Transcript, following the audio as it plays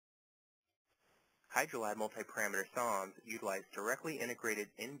Hydrolab multi-parameter sondes utilize directly integrated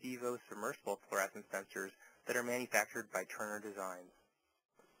in vivo submersible fluorescence sensors that are manufactured by Turner Designs.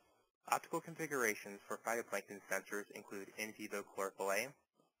 Optical configurations for phytoplankton sensors include in vivo chlorophyll A,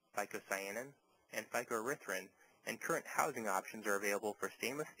 phycocyanin, and phycoerythrin, and current housing options are available for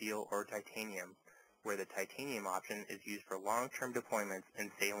stainless steel or titanium, where the titanium option is used for long-term deployments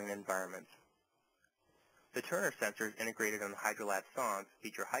in saline environments. The Turner sensors integrated on the Hydrolab sondes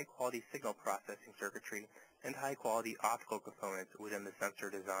feature high-quality signal processing circuitry and high-quality optical components within the sensor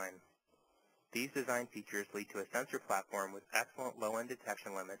design. These design features lead to a sensor platform with excellent low-end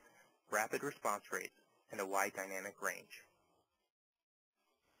detection limits, rapid response rates, and a wide dynamic range.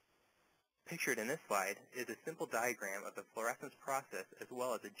 Pictured in this slide is a simple diagram of the fluorescence process as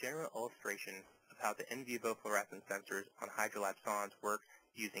well as a general illustration of how the in vivo fluorescence sensors on Hydrolab sondes work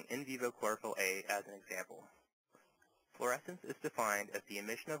using in vivo chlorophyll A as an example. Fluorescence is defined as the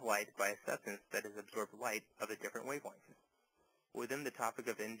emission of light by a substance that has absorbed light of a different wavelength. Within the topic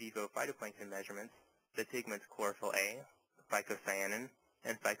of in vivo phytoplankton measurements, the pigments chlorophyll A, phycocyanin,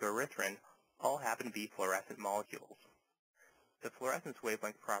 and phycoerythrin all happen to be fluorescent molecules. The fluorescence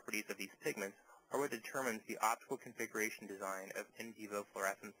wavelength properties of these pigments are what determines the optical configuration design of in vivo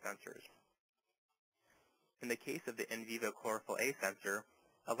fluorescence sensors. In the case of the in vivo chlorophyll A sensor,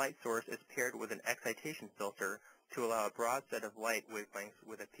 a light source is paired with an excitation filter to allow a broad set of light wavelengths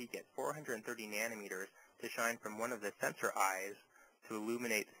with a peak at 430 nanometers to shine from one of the sensor eyes to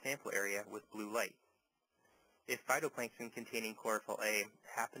illuminate the sample area with blue light. If phytoplankton containing chlorophyll A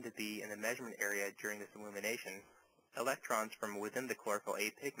happen to be in the measurement area during this illumination, electrons from within the chlorophyll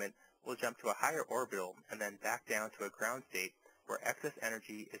A pigment will jump to a higher orbital and then back down to a ground state where excess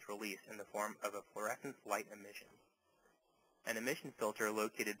energy is released in the form of a fluorescence light emission. An emission filter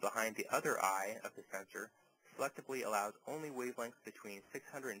located behind the other eye of the sensor selectively allows only wavelengths between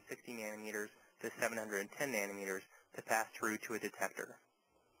 660 nanometers to 710 nanometers to pass through to a detector.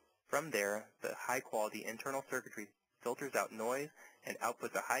 From there, the high-quality internal circuitry filters out noise and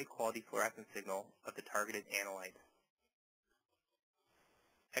outputs a high-quality fluorescence signal of the targeted analyte.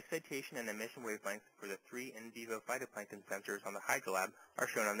 Excitation and emission wavelengths for the three in vivo phytoplankton sensors on the Hydrolab are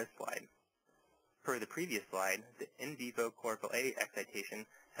shown on this slide. Per the previous slide, the in vivo chlorophyll A excitation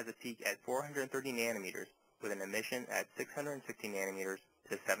has a peak at 430 nanometers with an emission at 660 nanometers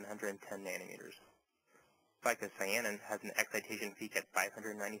to 710 nanometers. Phycocyanin has an excitation peak at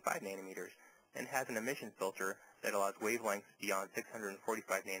 595 nanometers and has an emission filter that allows wavelengths beyond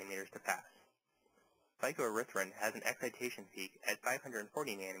 645 nanometers to pass. Phycoerythrin has an excitation peak at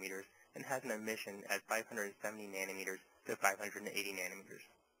 540 nanometers and has an emission at 570 nanometers to 580 nanometers.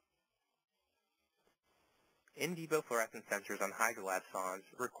 In vivo fluorescence sensors on Hydrolab sondes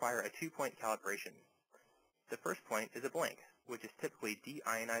require a two-point calibration. The first point is a blank, which is typically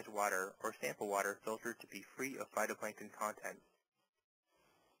deionized water or sample water filtered to be free of phytoplankton content.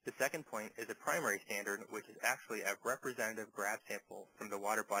 The second point is a primary standard, which is actually a representative grab sample from the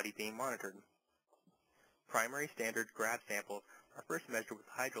water body being monitored. Primary standard grab samples are first measured with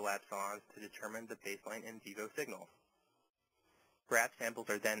Hydrolab sondes to determine the baseline in vivo signal. Grab samples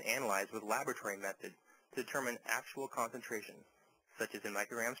are then analyzed with laboratory methods to determine actual concentration, such as in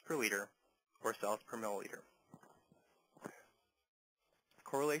micrograms per liter or cells per milliliter.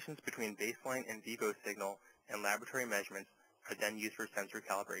 Correlations between baseline in vivo signal and laboratory measurements are then used for sensor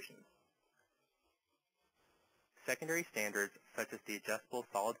calibration. Secondary standards, such as the adjustable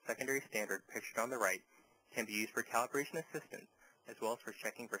solid secondary standard pictured on the right, can be used for calibration assistance as well as for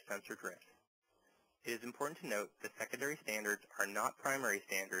checking for sensor drift. It is important to note that secondary standards are not primary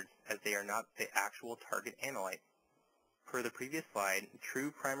standards as they are not the actual target analyte. Per the previous slide, true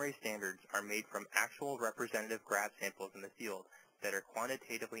primary standards are made from actual representative grab samples in the field that are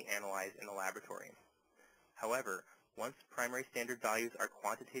quantitatively analyzed in a laboratory. However, once primary standard values are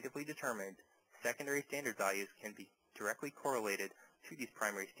quantitatively determined, secondary standard values can be directly correlated to these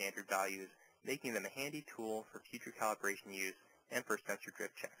primary standard values, making them a handy tool for future calibration use and for sensor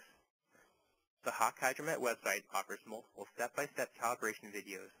drift checks. The Hydromet website offers multiple step-by-step calibration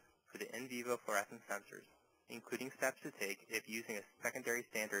videos for the in vivo fluorescence sensors, including steps to take if using a secondary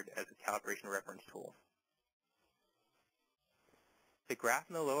standard as a calibration reference tool. The graph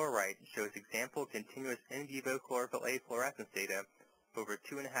in the lower right shows example continuous in vivo chlorophyll A fluorescence data over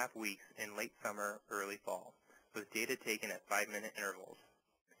 2.5 weeks in late summer, early fall, with data taken at 5-minute intervals.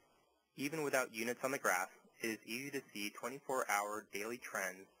 Even without units on the graph, it is easy to see 24-hour daily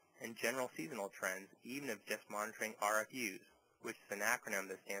trends and general seasonal trends even if just monitoring RFUs, which is an acronym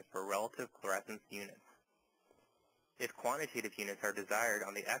that stands for Relative Fluorescence Units. If quantitative units are desired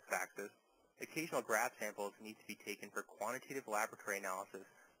on the x-axis, occasional graph samples need to be taken for quantitative laboratory analysis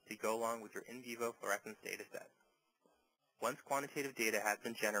to go along with your in vivo fluorescence dataset. Once quantitative data has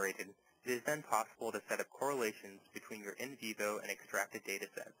been generated, it is then possible to set up correlations between your in vivo and extracted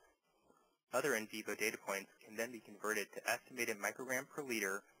datasets. Other in vivo data points can then be converted to estimated microgram per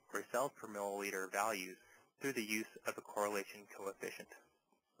liter or cells per milliliter values through the use of a correlation coefficient.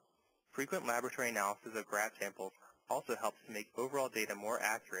 Frequent laboratory analysis of grab samples also helps to make overall data more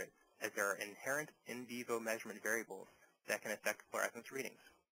accurate, as there are inherent in vivo measurement variables that can affect fluorescence readings.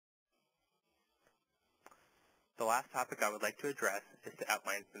 The last topic I would like to address is to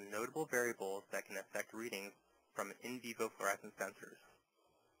outline some notable variables that can affect readings from in vivo fluorescence sensors.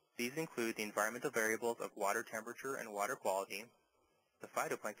 These include the environmental variables of water temperature and water quality, the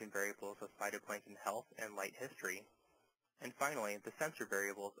phytoplankton variables of phytoplankton health and light history, and finally, the sensor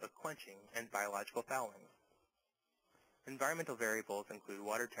variables of quenching and biological fouling. Environmental variables include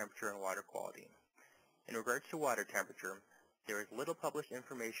water temperature and water quality. In regards to water temperature, there is little published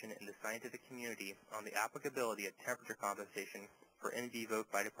information in the scientific community on the applicability of temperature compensation for in vivo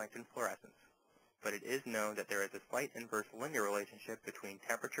phytoplankton fluorescence, but it is known that there is a slight inverse linear relationship between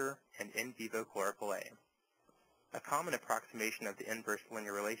temperature and in vivo chlorophyll A. A common approximation of the inverse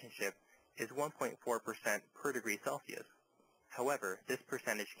linear relationship is 1.4% per degree Celsius. However, this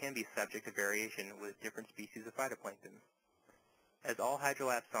percentage can be subject to variation with different species of phytoplankton. As all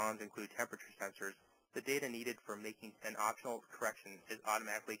Hydrolab sondes include temperature sensors, the data needed for making an optional correction is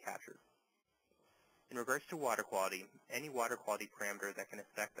automatically captured. In regards to water quality, any water quality parameter that can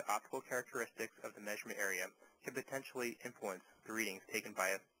affect the optical characteristics of the measurement area can potentially influence the readings taken by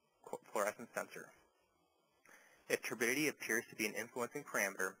a fluorescence sensor. If turbidity appears to be an influencing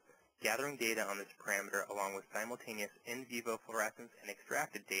parameter, gathering data on this parameter along with simultaneous in vivo fluorescence and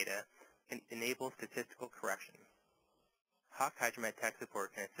extracted data can enable statistical correction. Hawk Hydromet tech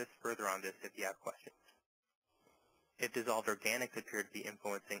support can assist further on this if you have questions. If dissolved organics appear to be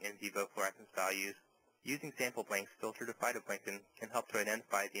influencing in vivo fluorescence values, using sample blanks filtered to phytoplankton can help to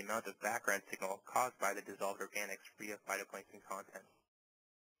identify the amount of background signal caused by the dissolved organics via phytoplankton content.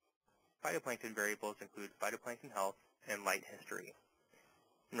 Phytoplankton variables include phytoplankton health and light history.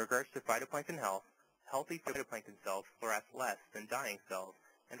 In regards to phytoplankton health, healthy phytoplankton cells fluoresce less than dying cells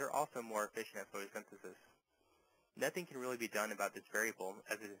and are also more efficient at photosynthesis. Nothing can really be done about this variable,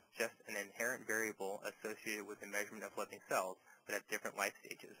 as it is just an inherent variable associated with the measurement of living cells that have different life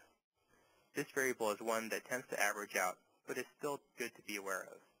stages. This variable is one that tends to average out, but is still good to be aware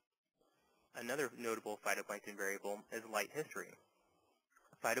of. Another notable phytoplankton variable is light history.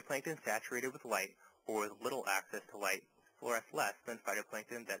 Phytoplankton saturated with light or with little access to light fluoresce less than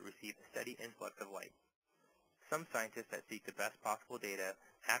phytoplankton that receive a steady influx of light. Some scientists that seek the best possible data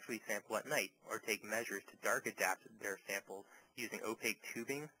actually sample at night or take measures to dark adapt their samples using opaque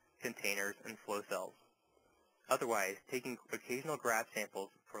tubing, containers, and flow cells. Otherwise, taking occasional grab samples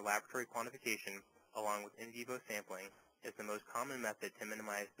for laboratory quantification along with in vivo sampling is the most common method to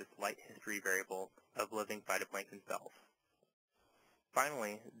minimize this light history variable of living phytoplankton cells.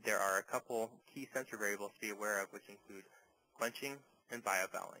 Finally, there are a couple key sensor variables to be aware of, which include quenching and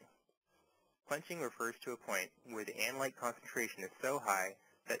biofouling. Quenching refers to a point where the analyte concentration is so high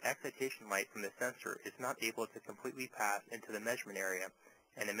that excitation light from the sensor is not able to completely pass into the measurement area,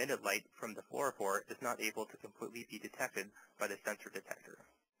 and emitted light from the fluorophore is not able to completely be detected by the sensor detector.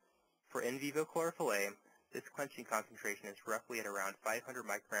 For in vivo chlorophyll A, this quenching concentration is roughly at around 500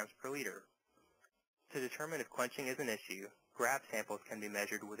 micrograms per liter. To determine if quenching is an issue, grab samples can be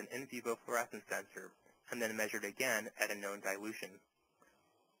measured with an in vivo fluorescence sensor, and then measured again at a known dilution.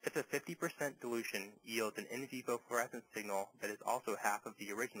 If a 50% dilution yields an in vivo fluorescence signal that is also half of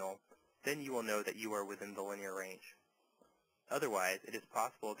the original, then you will know that you are within the linear range. Otherwise, it is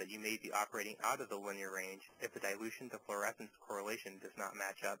possible that you may be operating out of the linear range if the dilution to fluorescence correlation does not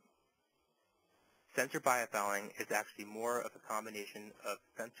match up. Sensor biofouling is actually more of a combination of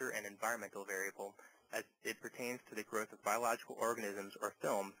sensor and environmental variable, as it pertains to the growth of biological organisms or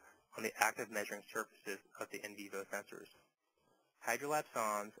films on the active measuring surfaces of the in vivo sensors. Hydrolab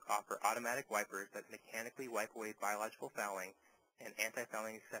sondes offer automatic wipers that mechanically wipe away biological fouling, and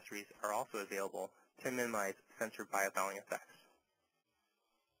anti-fouling accessories are also available to minimize sensor biofouling effects.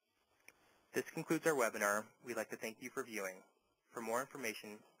 This concludes our webinar. We'd like to thank you for viewing. For more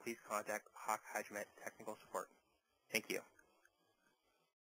information, please contact Hawk Hydromet Technical Support. Thank you.